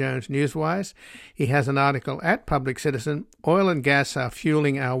Dow Jones Newswires. He has an article at Public Citizen, Oil and Gas Are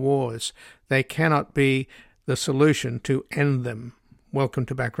Fueling Our Wars. They cannot be the solution to end them. Welcome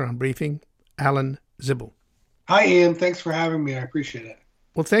to Background Briefing, Alan Zibel. Hi, Ian. Thanks for having me. I appreciate it.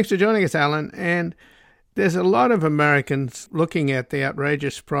 Well, thanks for joining us, Alan. And there's a lot of Americans looking at the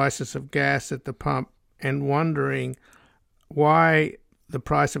outrageous prices of gas at the pump and wondering why the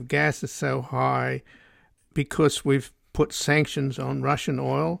price of gas is so high, because we've put sanctions on Russian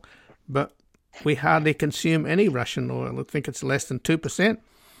oil, but we hardly consume any Russian oil. I think it's less than 2%.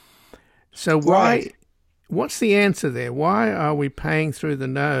 So what's the answer there? Why are we paying through the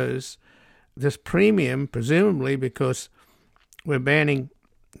nose this premium, presumably because we're banning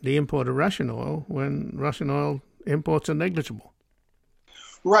the import of Russian oil when Russian oil imports are negligible?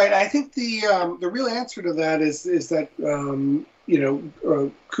 Right. I think the real answer to that is that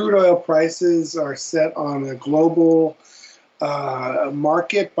crude oil prices are set on a global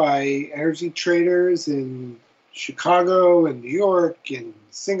market by energy traders in Chicago and New York and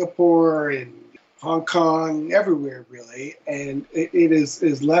Singapore and Hong Kong, everywhere really, and it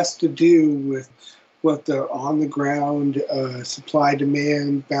is less to do with what the on-the-ground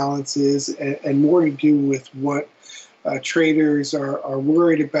supply-demand balance is, and more to do with what traders are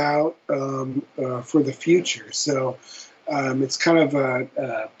worried about for the future. So it's kind of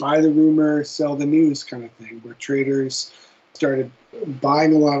a buy the rumor, sell the news kind of thing, where traders started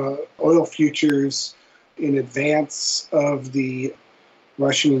buying a lot of oil futures in advance of the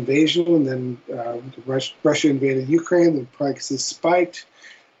Russian invasion, and then Russia invaded Ukraine, the prices spiked.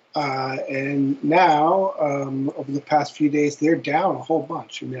 And now, over the past few days, they're down a whole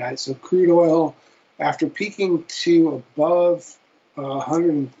bunch. I mean, so crude oil, after peaking to above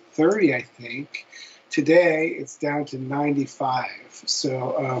 130, I think, today it's down to 95.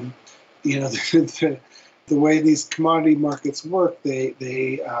 So, the way these commodity markets work,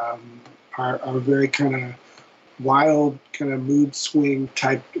 they are very kind of wild, kind of mood swing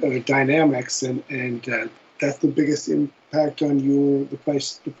type dynamics, and that's the biggest impact on the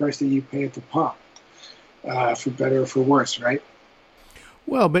price that you pay at the pump, for better or for worse, right?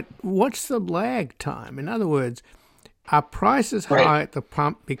 Well, but what's the lag time? In other words, are prices Right. high at the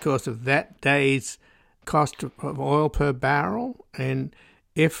pump because of that day's cost of oil per barrel? And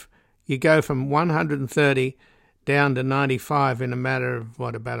if you go from 130 down to 95 in a matter of,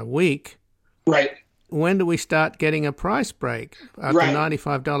 about a week, Right. when do we start getting a price break at Right. the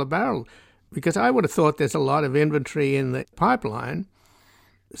 $95 barrel? Because I would have thought there's a lot of inventory in the pipeline,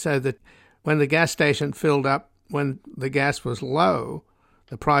 so that when the gas station filled up, when the gas was low,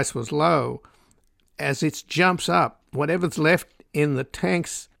 the price was low, as it jumps up, whatever's left in the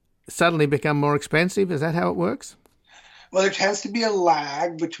tanks suddenly become more expensive. Is that how it works? Well, there tends to be a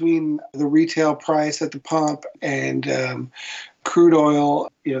lag between the retail price at the pump and crude oil,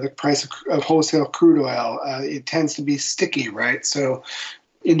 the price of wholesale crude oil. It tends to be sticky, right? So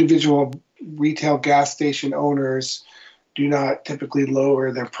individual retail gas station owners do not typically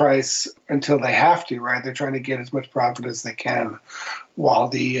lower their price until they have to, right? They're trying to get as much profit as they can while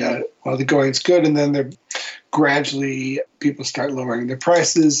the going's good, and then they're gradually people start lowering their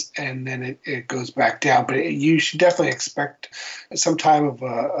prices, and then it goes back down. But you should definitely expect some time of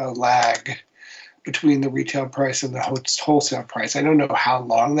a lag between the retail price and the wholesale price. I don't know how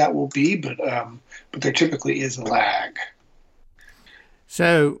long that will be, but there typically is a lag.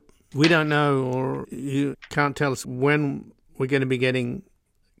 So we don't know, or you can't tell us when we're going to be getting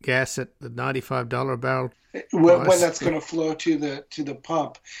gas at the $95 a barrel. When that's going to flow to the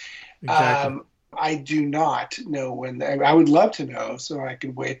pump. Exactly. I do not know when. I would love to know, so I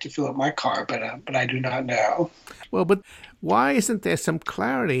could wait to fill up my car, but I do not know. Well, but why isn't there some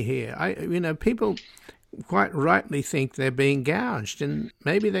clarity here? People quite rightly think they're being gouged, and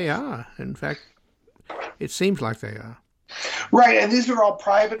maybe they are. In fact, it seems like they are. Right, and these are all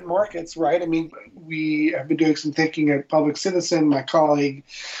private markets, right? I mean, we have been doing some thinking at Public Citizen. My colleague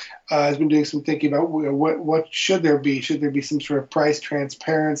has been doing some thinking about what should there be? Should there be some sort of price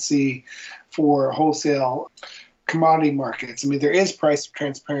transparency for wholesale commodity markets? I mean, there is price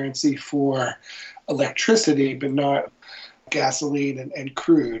transparency for electricity, but not gasoline and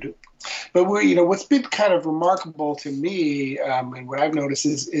crude. But what's been kind of remarkable to me, and what I've noticed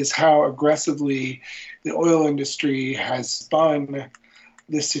is how aggressively the oil industry has spun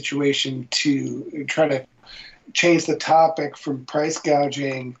this situation to try to change the topic from price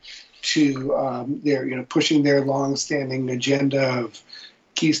gouging to their pushing their long-standing agenda of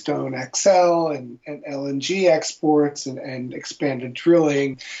Keystone XL and LNG exports and expanded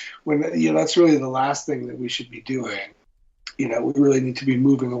drilling. When that's really the last thing that we should be doing. We really need to be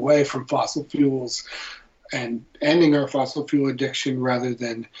moving away from fossil fuels and ending our fossil fuel addiction rather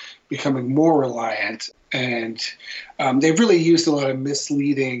than becoming more reliant. And they've really used a lot of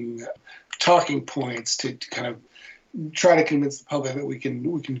misleading talking points to kind of try to convince the public that we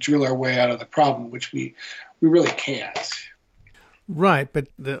can drill our way out of the problem, which we really can't. Right, but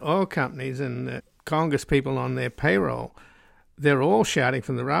the oil companies and the Congress people on their payroll, they're all shouting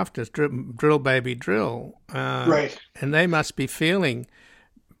from the rafters, drill, baby, drill. Right. And they must be feeling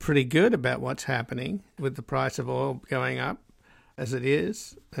pretty good about what's happening with the price of oil going up as it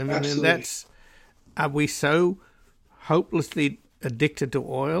is. I mean, Absolutely. Are we so hopelessly addicted to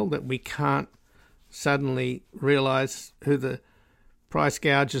oil that we can't suddenly realize who the price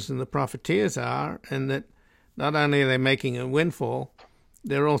gougers and the profiteers are, and that not only are they making a windfall,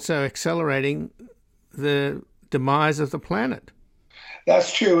 they're also accelerating the demise of the planet?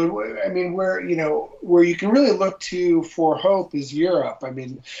 That's true. I mean, where you can really look to for hope is Europe. I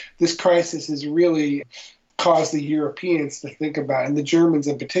mean, this crisis has really cause the Europeans to think about, and the Germans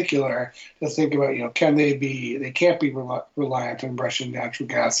in particular, to think about, they can't be reliant on Russian natural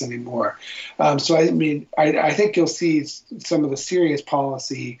gas anymore. So, I think you'll see some of the serious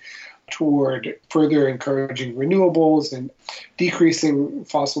policy toward further encouraging renewables and decreasing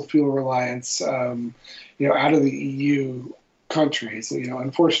fossil fuel reliance, out of the EU countries.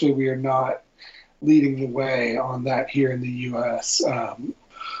 Unfortunately, we are not leading the way on that here in the U.S.,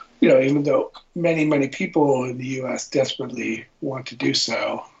 even though many, many people in the U.S. desperately want to do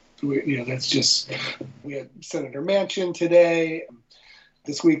so. We had Senator Manchin today,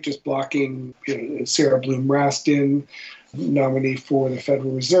 this week, just blocking Sarah Bloom Raskin, nominee for the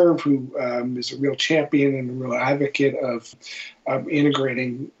Federal Reserve, who is a real champion and a real advocate of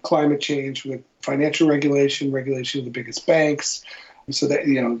integrating climate change with financial regulation of the biggest banks. So that,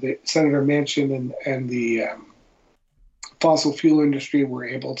 the Senator Manchin and the fossil fuel industry were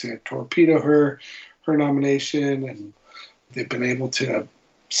able to torpedo her nomination, and they've been able to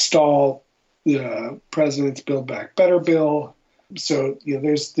stall the president's Build Back Better bill. So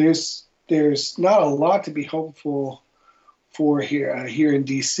there's not a lot to be hopeful for here in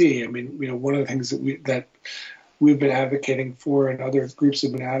D.C. One of the things that we've been advocating for, and other groups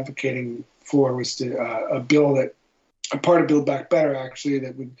have been advocating for, was a bill that, a part of Build Back Better, actually,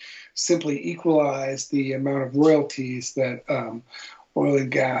 that would simply equalize the amount of royalties that oil and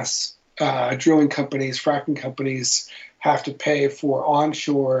gas drilling companies, fracking companies, have to pay for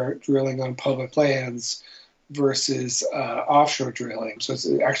onshore drilling on public lands versus offshore drilling. So it's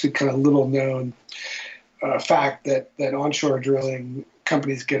actually kind of little known fact that onshore drilling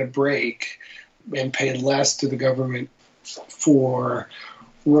companies get a break and pay less to the government for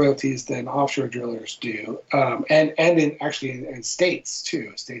royalties than offshore drillers do, and in states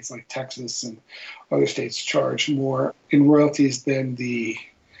too. States like Texas and other states charge more in royalties than the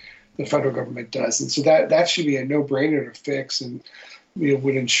federal government does, and so that should be a no-brainer to fix, and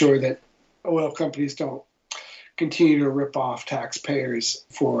would ensure that oil companies don't continue to rip off taxpayers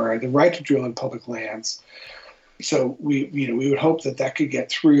for the right to drill in public lands. So we would hope that could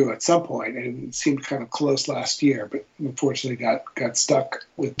get through at some point, and it seemed kind of close last year, but unfortunately got stuck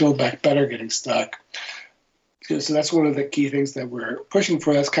with Build Back Better getting stuck. So that's one of the key things that we're pushing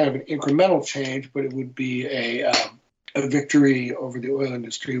for. That's kind of an incremental change, but it would be a victory over the oil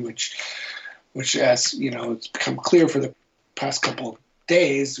industry, which as it's become clear for the past couple of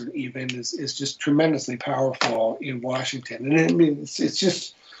days, or even is just tremendously powerful in Washington. And it's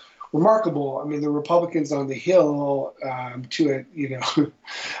just remarkable. The Republicans on the Hill, to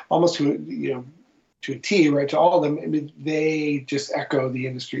almost to a T, right, to all of them, they just echo the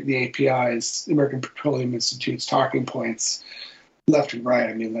API's, the American Petroleum Institute's talking points left and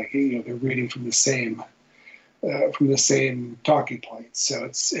right. They're reading from the same talking points. So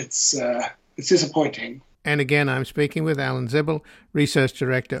it's disappointing. And again, I'm speaking with Alan Zibel, Research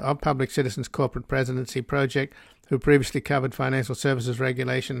Director of Public Citizens Corporate Presidency Project, who previously covered financial services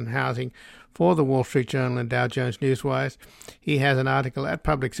regulation and housing for the Wall Street Journal and Dow Jones Newswires. He has an article at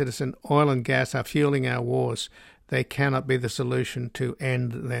Public Citizen, Oil and Gas Are Fueling Our Wars. They cannot be the solution to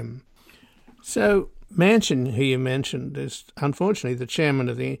end them. So Manchin, who you mentioned, is unfortunately the chairman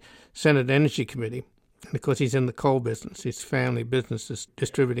of the Senate Energy Committee. And of course, he's in the coal business. His family business is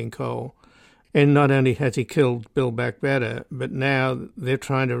distributing coal. And not only has he killed Build Back Better, but now they're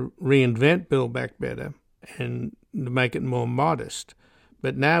trying to reinvent Build Back Better and to make it more modest.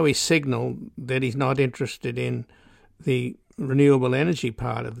 But now he's signaled that he's not interested in the renewable energy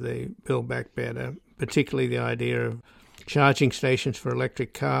part of the Build Back Better, particularly the idea of charging stations for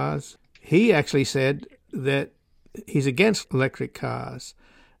electric cars. He actually said that he's against electric cars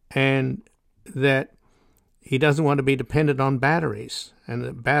and that he doesn't want to be dependent on batteries and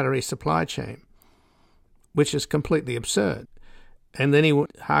the battery supply chain, which is completely absurd. And then he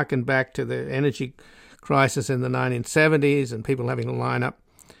harkened back to the energy crisis in the 1970s and people having to line up,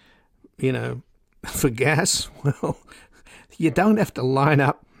 for gas. Well, you don't have to line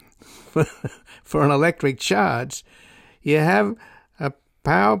up for an electric charge. You have a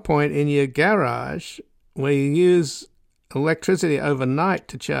power point in your garage where you use electricity overnight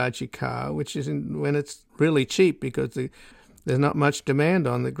to charge your car, which is when it's really cheap because there's not much demand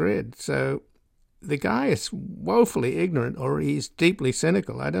on the grid. So the guy is woefully ignorant, or he's deeply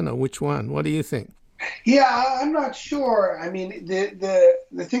cynical. I don't know which one. What do you think? Yeah, I'm not sure.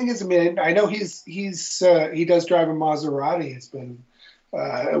 The thing is, I know he does drive a Maserati. It's been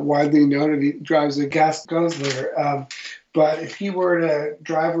widely known that he drives a gas guzzler. But if he were to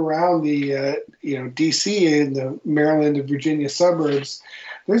drive around the D.C. and the Maryland and Virginia suburbs,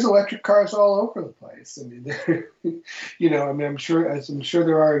 there's electric cars all over the place. I'm sure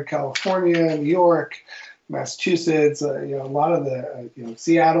there are in California, New York. Massachusetts, a lot of the,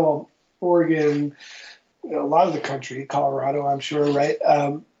 Seattle, Oregon, a lot of the country, Colorado, I'm sure, right?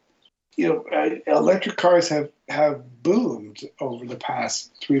 Electric cars have boomed over the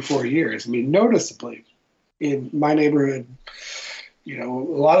past 3-4 years. I mean, noticeably in my neighborhood, a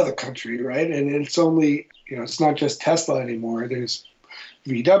lot of the country, right? And it's only, it's not just Tesla anymore. There's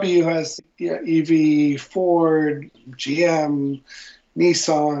VW has EV, Ford, GM,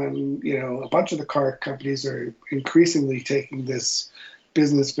 Nissan, a bunch of the car companies are increasingly taking this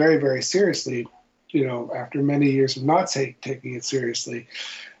business very, very seriously, after many years of not taking it seriously.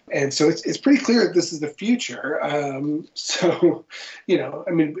 And so it's pretty clear that this is the future.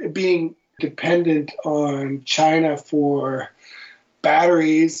 Being dependent on China for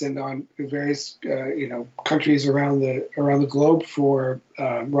batteries and on various, countries around the globe for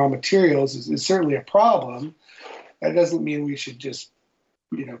raw materials is certainly a problem. That doesn't mean we should just,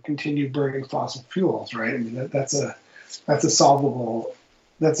 continue burning fossil fuels, right? I mean, that's a solvable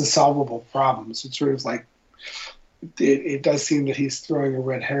problem. So it's sort of like it does seem that he's throwing a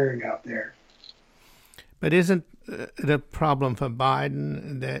red herring out there. But isn't it a problem for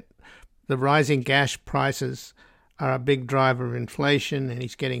Biden that the rising gas prices are a big driver of inflation, and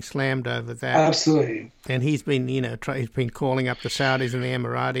he's getting slammed over that? Absolutely. And he's been, he's been calling up the Saudis and the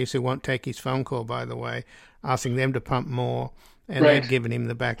Emiratis, who won't take his phone call, by the way, asking them to pump more, and right. They've given him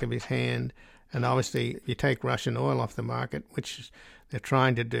the back of his hand. And obviously, you take Russian oil off the market, which they're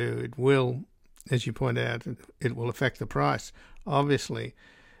trying to do, it will, as you point out, it will affect the price, obviously.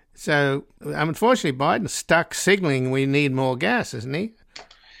 So, unfortunately, Biden's stuck signaling we need more gas, isn't he?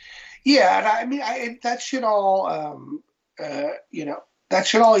 Yeah, and I mean, that should all, that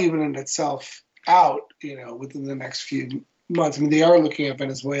should all even itself out, within the next few months. I mean, they are looking at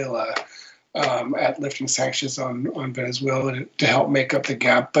Venezuela, at lifting sanctions on Venezuela to help make up the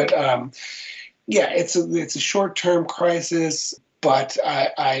gap. But it's a short-term crisis. But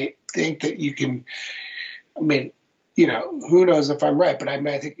I think that you can. I mean, who knows if I'm right? But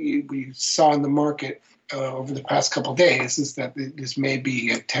I think we saw in the market over the past couple of days is that this may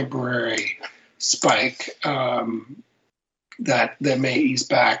be a temporary spike that may ease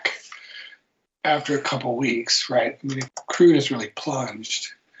back after a couple of weeks, right? I mean, crude has really plunged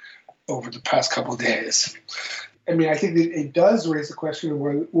over the past couple of days. I mean, I think that it does raise the question of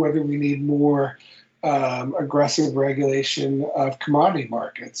whether we need more aggressive regulation of commodity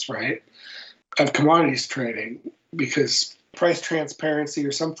markets, right? Of commodities trading, because price transparency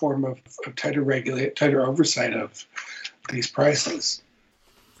or some form of tighter oversight of these prices.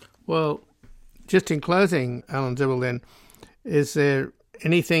 Well, just in closing, Alan Zibel, then, is there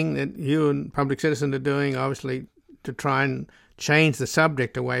anything that you and Public Citizen are doing, obviously, to try and change the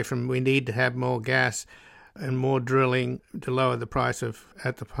subject away from we need to have more gas and more drilling to lower the price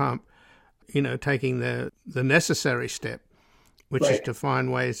at the pump, taking the necessary step, which right. is to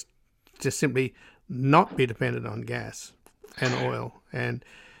find ways to simply not be dependent on gas and oil and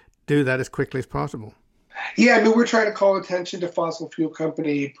do that as quickly as possible? Yeah, I mean, we're trying to call attention to fossil fuel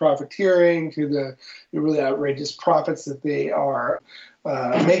company profiteering, to the really outrageous profits that they are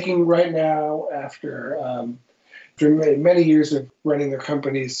making right now after many years of running their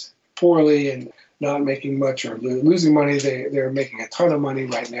companies poorly and not making much or losing money. They're making a ton of money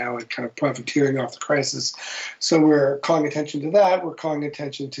right now and kind of profiteering off the crisis. So we're calling attention to that. We're calling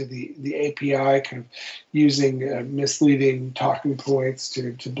attention to the API, kind of using misleading talking points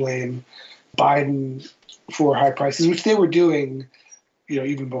to blame Biden for high prices, which they were doing,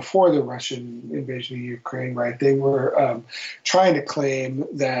 even before the Russian invasion of Ukraine, right? They were trying to claim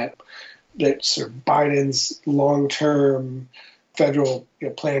that sort of Biden's long-term federal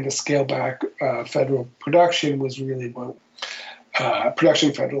plan to scale back federal production was really what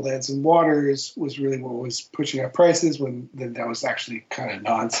production federal lands and waters was really what was pushing up prices, when that was actually kind of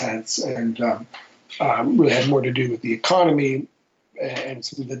nonsense and really had more to do with the economy and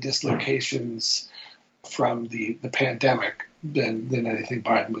some of the dislocations from the pandemic than anything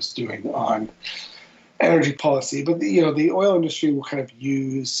Biden was doing on energy policy. But the oil industry will kind of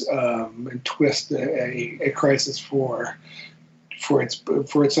use and twist a crisis for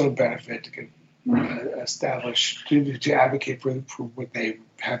its own benefit to establish to advocate for what they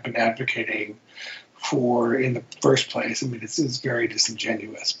have been advocating for in the first place. I mean, it's very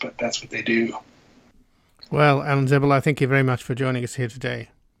disingenuous, but that's what they do. Well, Alan Zibel, I thank you very much for joining us here today.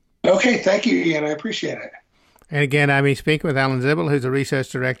 Okay, thank you, Ian. I appreciate it. And again, I've been speaking with Alan Zibel, who's a research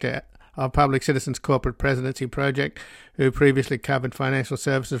director of Public Citizen's Corporate Presidency Project, who previously covered financial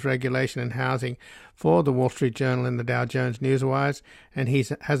services regulation and housing for the Wall Street Journal and the Dow Jones Newswires. And he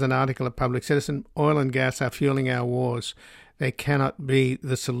has an article at Public Citizen, "Oil and Gas Are Fueling Our Wars. They Cannot Be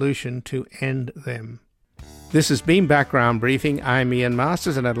the Solution to End Them." This has been Background Briefing. I'm Ian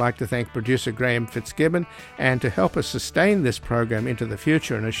Masters, and I'd like to thank producer Graham Fitzgibbon. And to help us sustain this program into the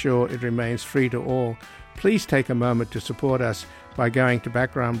future and assure it remains free to all, please take a moment to support us by going to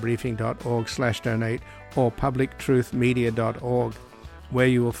backgroundbriefing.org/donate or publictruthmedia.org, where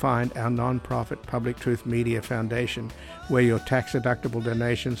you will find our non-profit Public Truth Media Foundation, where your tax-deductible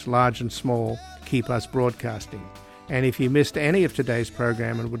donations, large and small, keep us broadcasting. And if you missed any of today's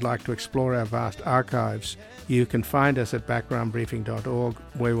program and would like to explore our vast archives, you can find us at backgroundbriefing.org,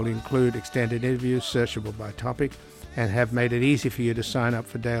 where we'll include extended interviews searchable by topic and have made it easy for you to sign up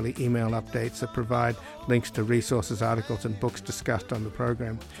for daily email updates that provide links to resources, articles, and books discussed on the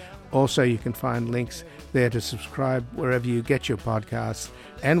program. Also, you can find links there to subscribe wherever you get your podcasts,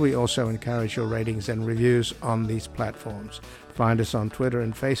 and we also encourage your ratings and reviews on these platforms. Find us on Twitter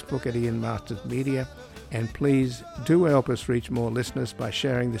and Facebook at Ian Masters Media, and please do help us reach more listeners by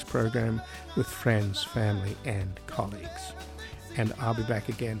sharing this program with friends, family, and colleagues. And I'll be back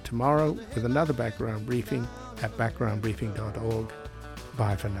again tomorrow with another background briefing at backgroundbriefing.org.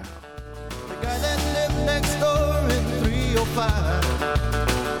 Bye for now. The guy that lived next door in 305